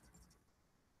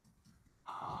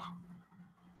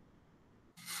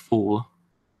 Fool.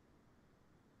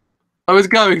 I was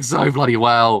going so bloody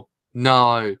well.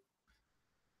 No.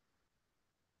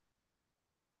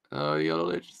 Oh, you're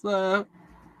Lich there.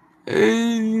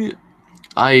 Iguva.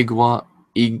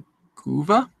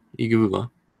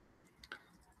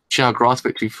 Shall grasp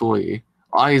victory for you.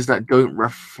 Eyes that don't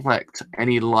reflect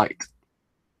any light.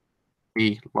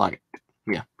 The light.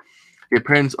 Yeah. The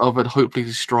appearance of a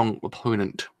hopelessly strong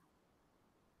opponent.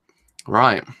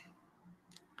 Right.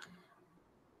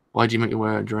 Why do you make me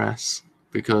wear a dress?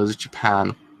 Because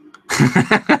Japan.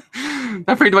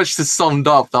 That pretty much just summed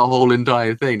up that whole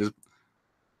entire thing.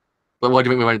 But why do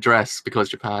you make me wear a dress? Because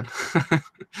Japan. I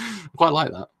quite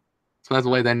like that. So that's the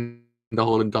way then the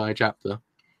whole entire chapter.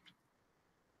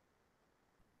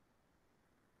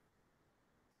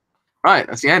 Right,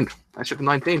 that's the end. That's chapter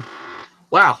 19.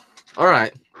 Wow. All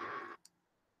right.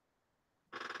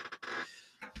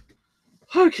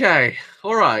 Okay.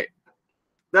 All right.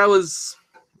 That was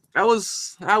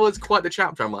quite the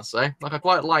chapter, I must say. Like, I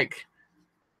quite like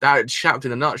that chapter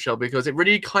in a nutshell, because it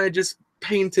really kind of just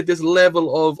painted this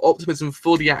level of optimism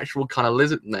for the actual kind of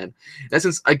Lizzard Men. In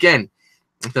essence, again,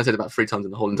 I said about 3 times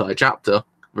in the whole entire chapter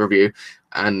review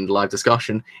and live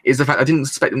discussion, is the fact I didn't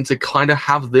expect them to kind of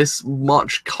have this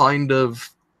much kind of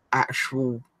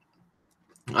actual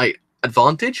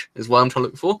advantage, is what I'm trying to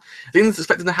look for. I didn't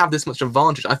expect them to have this much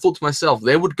advantage. I thought to myself,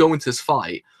 they would go into this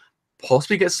fight,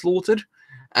 possibly get slaughtered,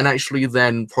 and actually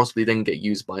then possibly then get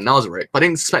used by Nazarick. But I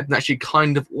didn't expect them to actually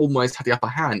kind of almost have the upper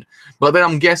hand. But then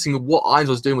I'm guessing what Irons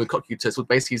was doing with Cocytus was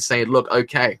basically saying, look,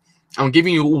 okay, I'm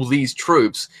giving you all these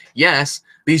troops. Yes,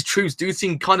 these troops do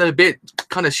seem kind of a bit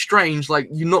kind of strange, like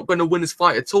you're not going to win this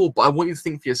fight at all, but I want you to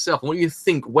think for yourself. I want you to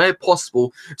think where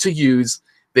possible to use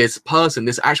this person,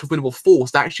 this actual formidable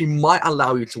force that actually might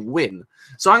allow you to win.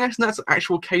 So I'm guessing that's an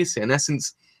actual case here. In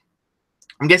essence,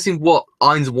 I'm guessing what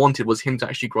Irons wanted was him to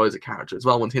actually grow as a character as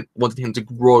well. Wanted him to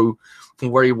grow from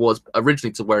where he was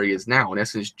originally to where he is now. In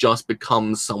essence, just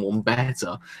become someone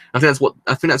better. I think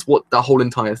that's what the whole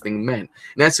entire thing meant.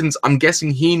 In essence, I'm guessing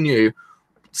he knew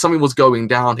something was going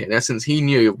down here. In essence, he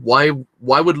knew why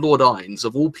would Lord Irons,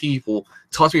 of all people,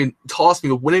 task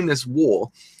me with winning this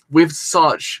war with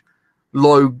such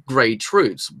low-grade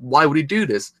troops. Why would he do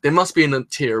this? There must be an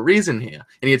ulterior reason here.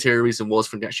 And the ulterior reason was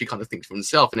for him to actually kind of think for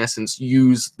himself. In essence,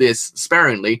 use this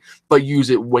sparingly, but use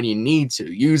it when you need to.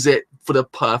 Use it for the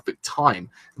perfect time.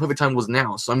 The perfect time was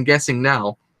now. So I'm guessing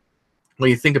now, when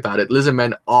you think about it, Lizzard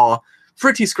Men are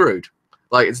pretty screwed.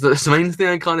 Like, it's the main thing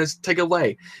I kind of take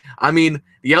away. I mean,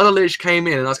 the other Lich came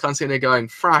in, and I was kind of sitting there going,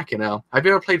 frack, you know, have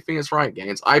you ever played Phoenix Wright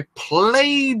games? I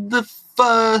played the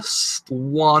first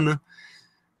one.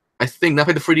 I think I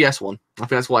played the 3DS one. I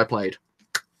think that's what I played.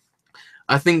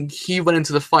 I think he went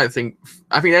into the fight thing.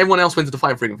 I think everyone else went into the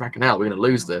fight thinking, fracking out, we're going to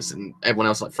lose this. And everyone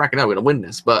else like, fracking out, we're going to win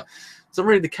this. But it's not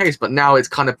really the case. But now it's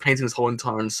kind of painting this whole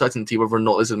entire uncertainty whether or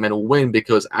not Lizzard Men will win,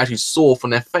 because as you saw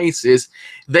from their faces,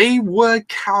 they were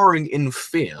cowering in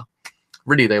fear.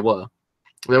 Really, they were.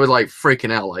 They were like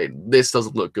freaking out. Like, this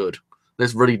doesn't look good.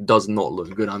 This really does not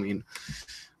look good. I mean,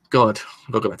 God,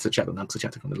 I've got to go back to the chapter now because the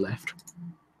chapter kind of left.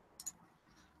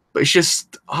 But it's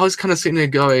just, I was kind of sitting there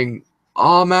going,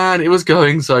 oh man, it was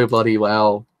going so bloody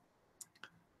well.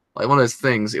 Like one of those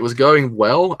things, it was going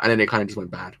well, and then it kind of just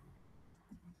went bad.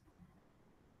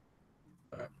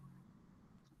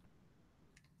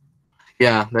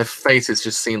 Yeah, their faces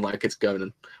just seem like it's going.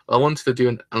 And I wanted to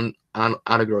do an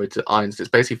allegory to Irons. It's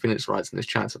basically Phoenix Wright in this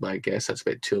chapter, but I guess that's a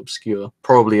bit too obscure.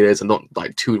 Probably it is, and not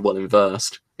like too well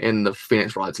versed in the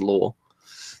Phoenix Wright's lore,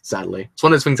 sadly. It's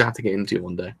one of those things I have to get into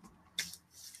one day.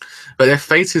 But their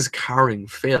face is carrying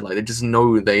fear. Like, they just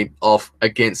know they are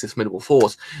against this formidable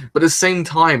force. But at the same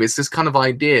time, it's this kind of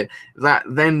idea that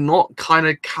they're not kind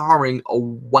of carrying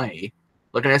away.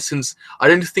 Like, in essence, I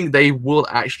don't think they will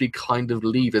actually kind of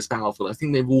leave this battlefield. I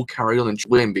think they will carry on and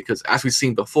win because, as we've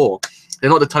seen before, they're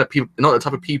not the type of people. They're not the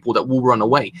type of people that will run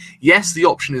away. Yes, the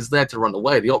option is there to run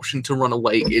away. The option to run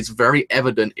away is very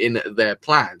evident in their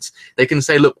plans. They can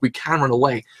say, "Look, we can run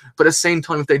away," but at the same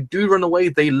time, if they do run away,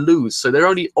 they lose. So their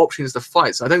only option is to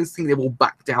fight. So I don't think they will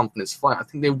back down from this fight. I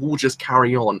think they will just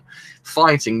carry on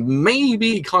fighting.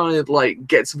 Maybe kind of like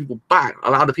get some people back,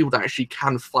 allow the people that actually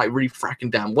can fight really fracking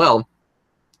damn well.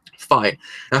 Fight.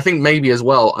 And I think maybe as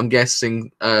well, I'm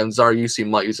guessing Zariusi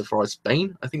might use a Forest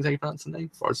Bane. I think that's how you pronounce the name.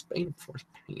 Forest Bane? Forest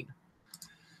Bane.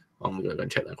 I'm going to go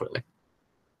and check that quickly.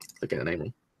 Look at the name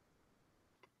wrong.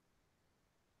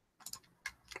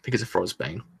 I think it's a Forest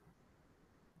Bane.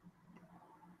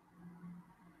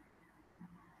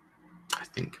 I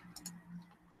think.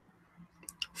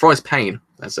 Forest Pain.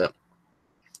 That's it.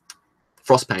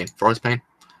 Frost Pain. Forest Pain?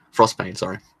 Frost Pain,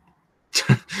 sorry.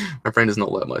 My brain does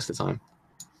not work most of the time.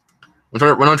 When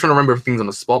I'm trying to remember things on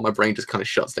the spot, my brain just kind of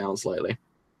shuts down slightly.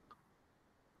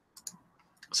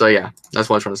 So yeah, that's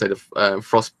what I'm trying to say.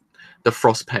 The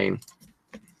frost pain.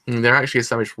 They're actually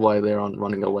established why they're on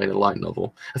running away in the light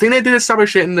novel. I think they did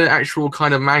establish it in the actual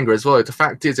kind of manga as well. The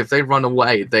fact is, if they run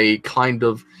away, they kind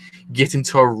of get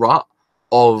into a rut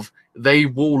of they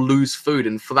will lose food,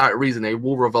 and for that reason, they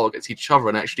will revolt against each other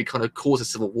and actually kind of cause a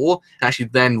civil war, and actually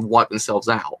then wipe themselves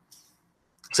out.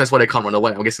 So that's why they can't run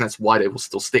away. I'm guessing that's why they will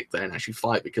still stick there and actually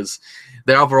fight, because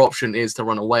their other option is to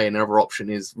run away, and their other option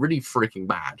is really freaking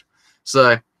bad.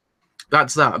 So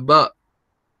that's that. But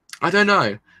I don't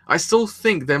know. I still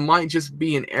think there might just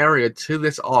be an area to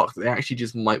this arc that they actually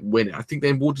just might win it. I think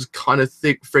they will just kind of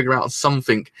figure out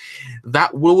something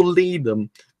that will lead them,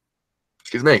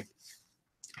 excuse me,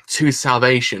 to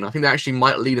salvation. I think that actually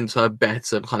might lead them to a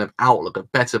better kind of outlook, a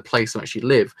better place to actually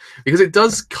live, because it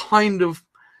does kind of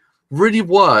really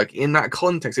work in that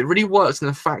context. It really works in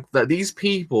the fact that these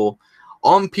people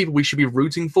aren't people we should be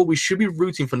rooting for. We should be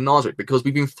rooting for Nazarick because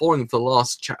we've been following him for the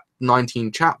last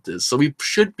 19 chapters, so we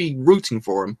should be rooting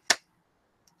for him.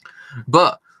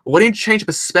 But when you change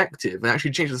perspective and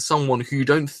actually change to someone who you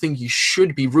don't think you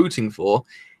should be rooting for,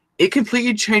 it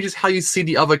completely changes how you see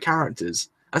the other characters.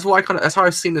 That's why that's how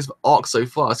I've seen this arc so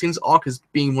far. I've seen this arc as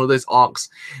being one of those arcs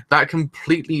that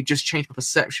completely just changed my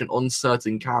perception on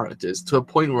certain characters to a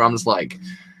point where I'm just like,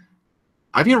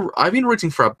 I've been rooting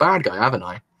for a bad guy, haven't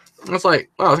I? I was like,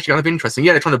 oh, that's actually kind of interesting.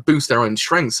 Yeah, they're trying to boost their own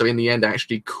strength, so in the end, they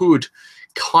actually could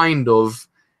kind of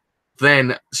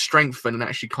then strengthen and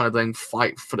actually kind of then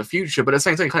fight for the future. But at the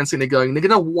same time, kind of sitting there going, they're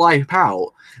gonna wipe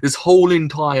out this whole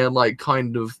entire like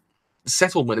kind of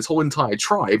settlement, this whole entire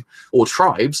tribe or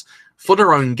tribes, for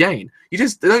their own gain. They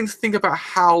don't think about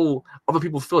how other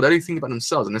people feel. They don't think about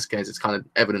themselves. In this case, it's kind of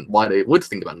evident why they would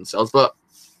think about themselves. But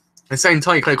at the same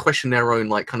time, you kind of question their own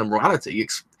like kind of morality.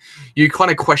 You kind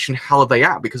of question how they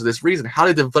act because of this reason. How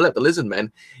they develop the Lizard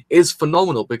Men is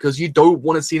phenomenal because you don't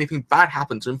want to see anything bad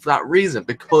happen to them for that reason,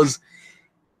 because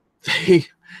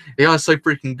they are so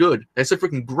freaking good. They're so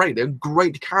freaking great. They're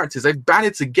great characters. They've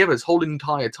banded together this whole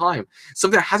entire time.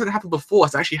 Something that hasn't happened before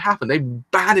has actually happened.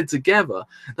 They've banded together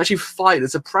to actually fight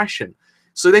this oppression.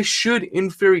 So they should, in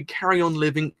theory, carry on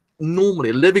living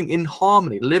normally, living in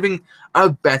harmony, living a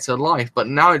better life. But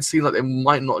now it seems like they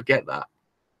might not get that.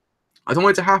 I don't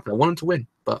want it to happen. I want them to win.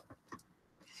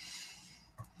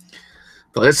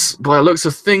 But it's, by the looks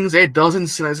of things, it doesn't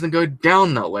seem like it's going to go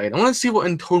down that way. And I want to see what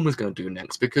Antoma's going to do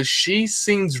next, because she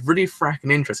seems really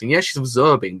fracking interesting. Yeah, she's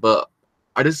observing, but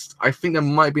I think there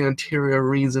might be an ulterior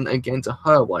reason again to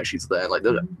her why she's there. Like,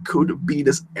 there could be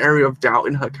this area of doubt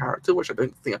in her character, which I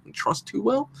don't think I can trust too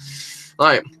well.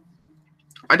 Like,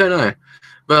 I don't know.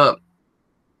 But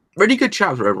really good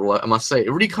chapter overall, I must say.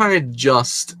 It really kind of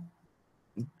just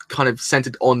kind of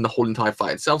centered on the whole entire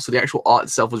fight itself. So the actual art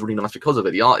itself was really nice because of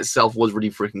it. The art itself was really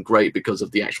freaking great because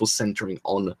of the actual centering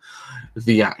on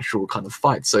the actual kind of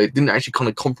fight. So it didn't actually kind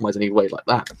of compromise any way like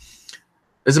that.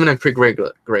 This has been a pretty great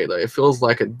though. It feels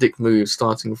like a dick move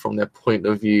starting from their point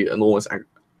of view and almost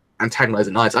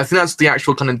antagonizing Knights. I think that's the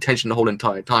actual kind of intention the whole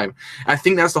entire time. I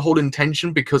think that's the whole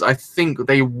intention because I think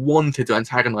they wanted to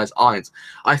antagonize Irons.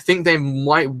 I think they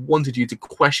might wanted you to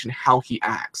question how he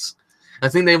acts. I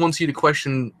think they wanted you to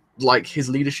question like his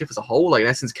leadership as a whole. Like, in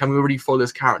essence, can we really follow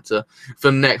this character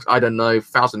for the next, I don't know,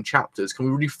 1,000 chapters? Can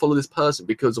we really follow this person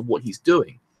because of what he's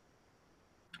doing?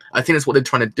 I think that's what they're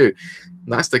trying to do.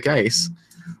 And that's the case.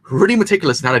 Really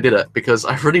meticulous in how they did it, because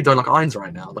I really don't like Irons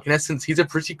right now. Like, in essence, he's a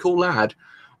pretty cool lad,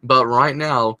 but right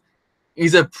now,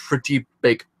 he's a pretty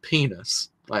big penis.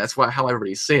 Like, that's how I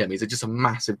really see him. He's just a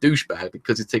massive douchebag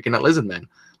because he's taking out Lizzard Men.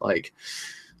 Like,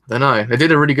 I don't know. They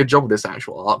did a really good job with this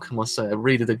actual arc, I must say. They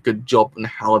really did a good job on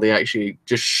how they actually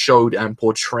just showed and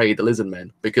portrayed the Lizzard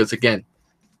Men. Because, again,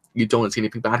 you don't want to see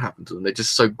anything bad happen to them. They're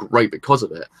just so great because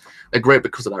of it. They're great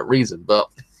because of that reason. But,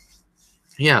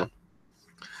 yeah.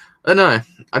 I don't know.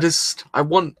 I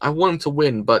want them to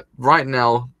win, but right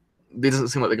now, it doesn't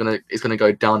seem like it's gonna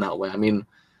go down that way. I mean,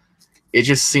 it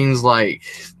just seems like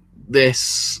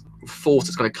this force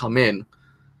that's gonna come in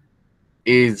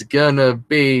is gonna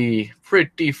be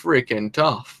pretty freaking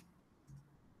tough.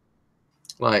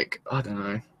 Like, I don't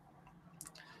know.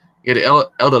 Yeah, the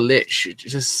Elder Lich, it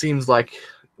just seems like,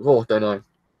 oh, I don't know.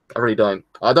 I really don't.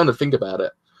 I don't want to think about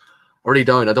it. I really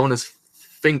don't. I don't want to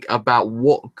think about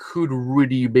what could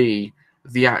really be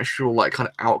the actual like kind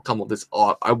of outcome of this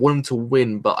arc. I want them to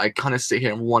win, but I kind of sit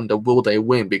here and wonder, will they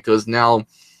win? Because now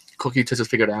Cocytus has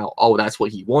figured out, oh, that's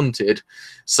what he wanted,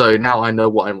 so now I know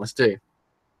what I must do.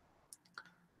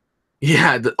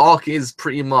 Yeah, the arc is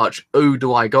pretty much, who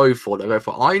do I go for? Do I go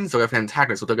for Ainz, do I go for the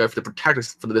antagonist, or do I go for the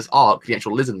protagonist for this arc, the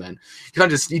actual Lizzard Men?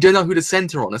 You don't know who to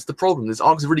center on. That's the problem. This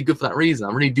arc is really good for that reason.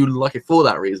 I really do like it for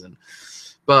that reason.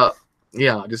 But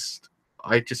yeah,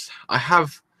 I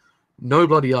have no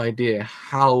bloody idea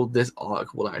how this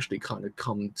arc will actually kind of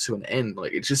come to an end.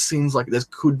 Like, it just seems like there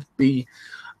could be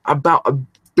about 1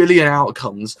 billion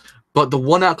outcomes, but the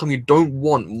one outcome you don't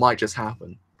want might just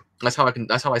happen. That's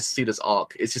how I see this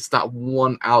arc. It's just that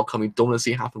one outcome you don't want to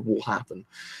see happen will happen.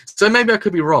 So maybe I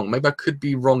could be wrong. Maybe I could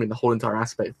be wrong in the whole entire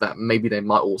aspect that maybe they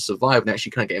might all survive and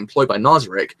actually kind of get employed by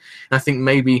Nazarick. And I think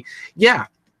maybe, yeah,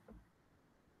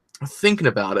 thinking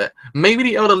about it, maybe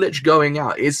the Elder Lich going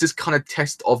out is this kind of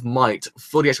test of might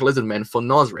for the actual Lizzard Men, for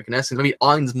Nazarick. In essence, maybe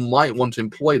Ainz might want to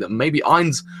employ them. Maybe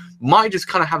Ainz might just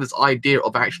kind of have this idea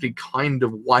of actually kind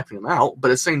of wiping them out, but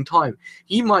at the same time,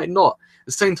 he might not. At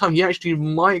the same time, he actually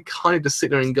might kind of just sit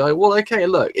there and go, well, okay,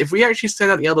 look, if we actually send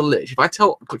out the Elder Lich, if I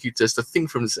tell Cocytus to think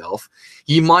for himself,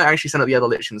 he might actually send out the Elder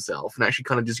Lich himself and actually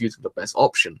kind of just use the best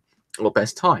option or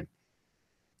best time.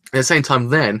 At the same time,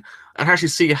 then, and actually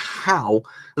see how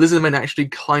Lizzard Men actually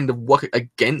kind of work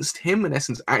against him, in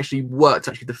essence, actually work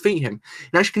to actually defeat him.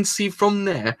 And actually can see from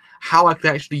there how I could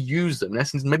actually use them. In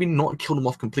essence, maybe not kill them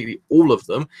off completely, all of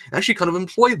them, and actually kind of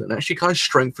employ them, and actually kind of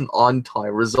strengthen our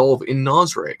entire resolve in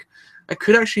Nazarick. It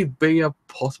could actually be a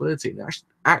possibility. And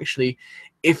actually,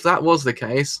 if that was the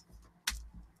case,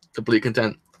 complete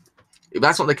content. If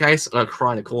that's not the case, I'm going to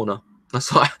cry in a corner. That's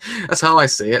how I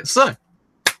see it. So,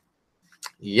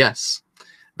 yes,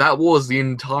 that was the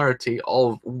entirety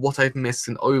of what I've missed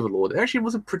in Overlord. It actually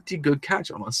was a pretty good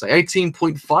catch, I must say.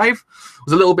 18.5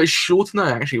 was a little bit shorter than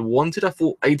I actually wanted. I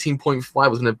thought 18.5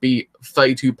 was going to be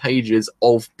 32 pages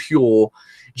of pure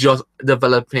just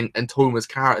developing Antoma's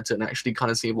character and actually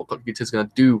kind of seeing what Cocytus is going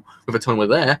to do with Antoma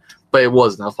there. But it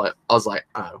wasn't. I was like,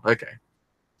 oh, okay.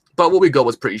 But what we got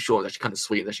was pretty short. It's actually kind of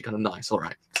sweet. It's actually kind of nice. All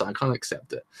right. So I kind of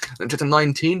accept it. And chapter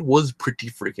 19 was pretty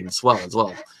freaking swell as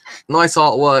well. Nice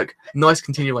artwork. Nice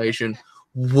continuation.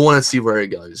 Want to see where it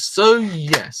goes. So,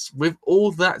 yes, with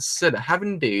all that said, I have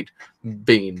indeed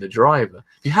been the driver.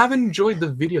 If you have enjoyed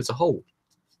the video as a whole,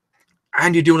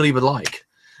 and you do want to leave a like,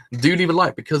 do leave a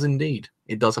like, because indeed,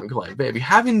 it does something quite a bit. If you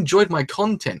have enjoyed my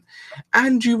content,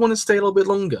 and you want to stay a little bit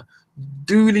longer,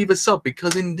 do leave a sub,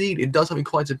 because indeed it does something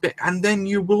quite a bit, and then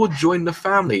you will join the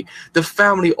family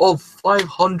of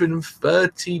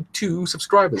 532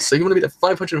 subscribers. So you want to be the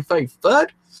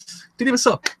 533rd? Do leave a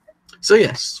sub. So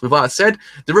yes, with that said,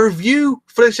 the review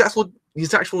for this actual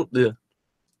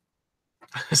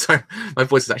sorry, my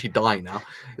voice is actually dying now.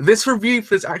 This review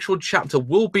for this actual chapter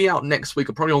will be out next week,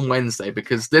 or probably on Wednesday,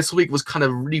 because this week was kind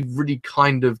of really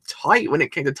kind of tight when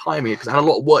it came to timing, because I had a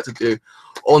lot of work to do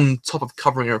on top of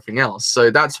covering everything else.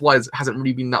 So that's why it hasn't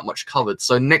really been that much covered.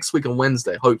 So next week on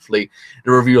Wednesday, hopefully,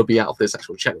 the review will be out for this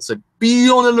actual chapter. So be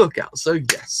on the lookout. So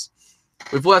yes.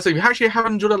 With what I say, if you actually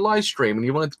haven't enjoyed a live stream and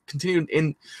you want to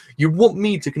continue you want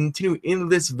me to continue in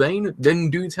this vein, then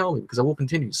do tell me, because I will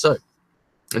continue. So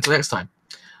until next time,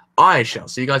 I shall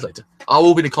see you guys later. I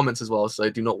will be in the comments as well, so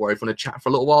do not worry. If you want to chat for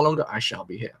a little while longer, I shall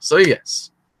be here. So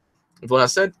yes, with what I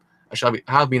said,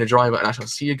 have been a driver, and I shall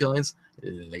see you guys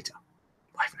later.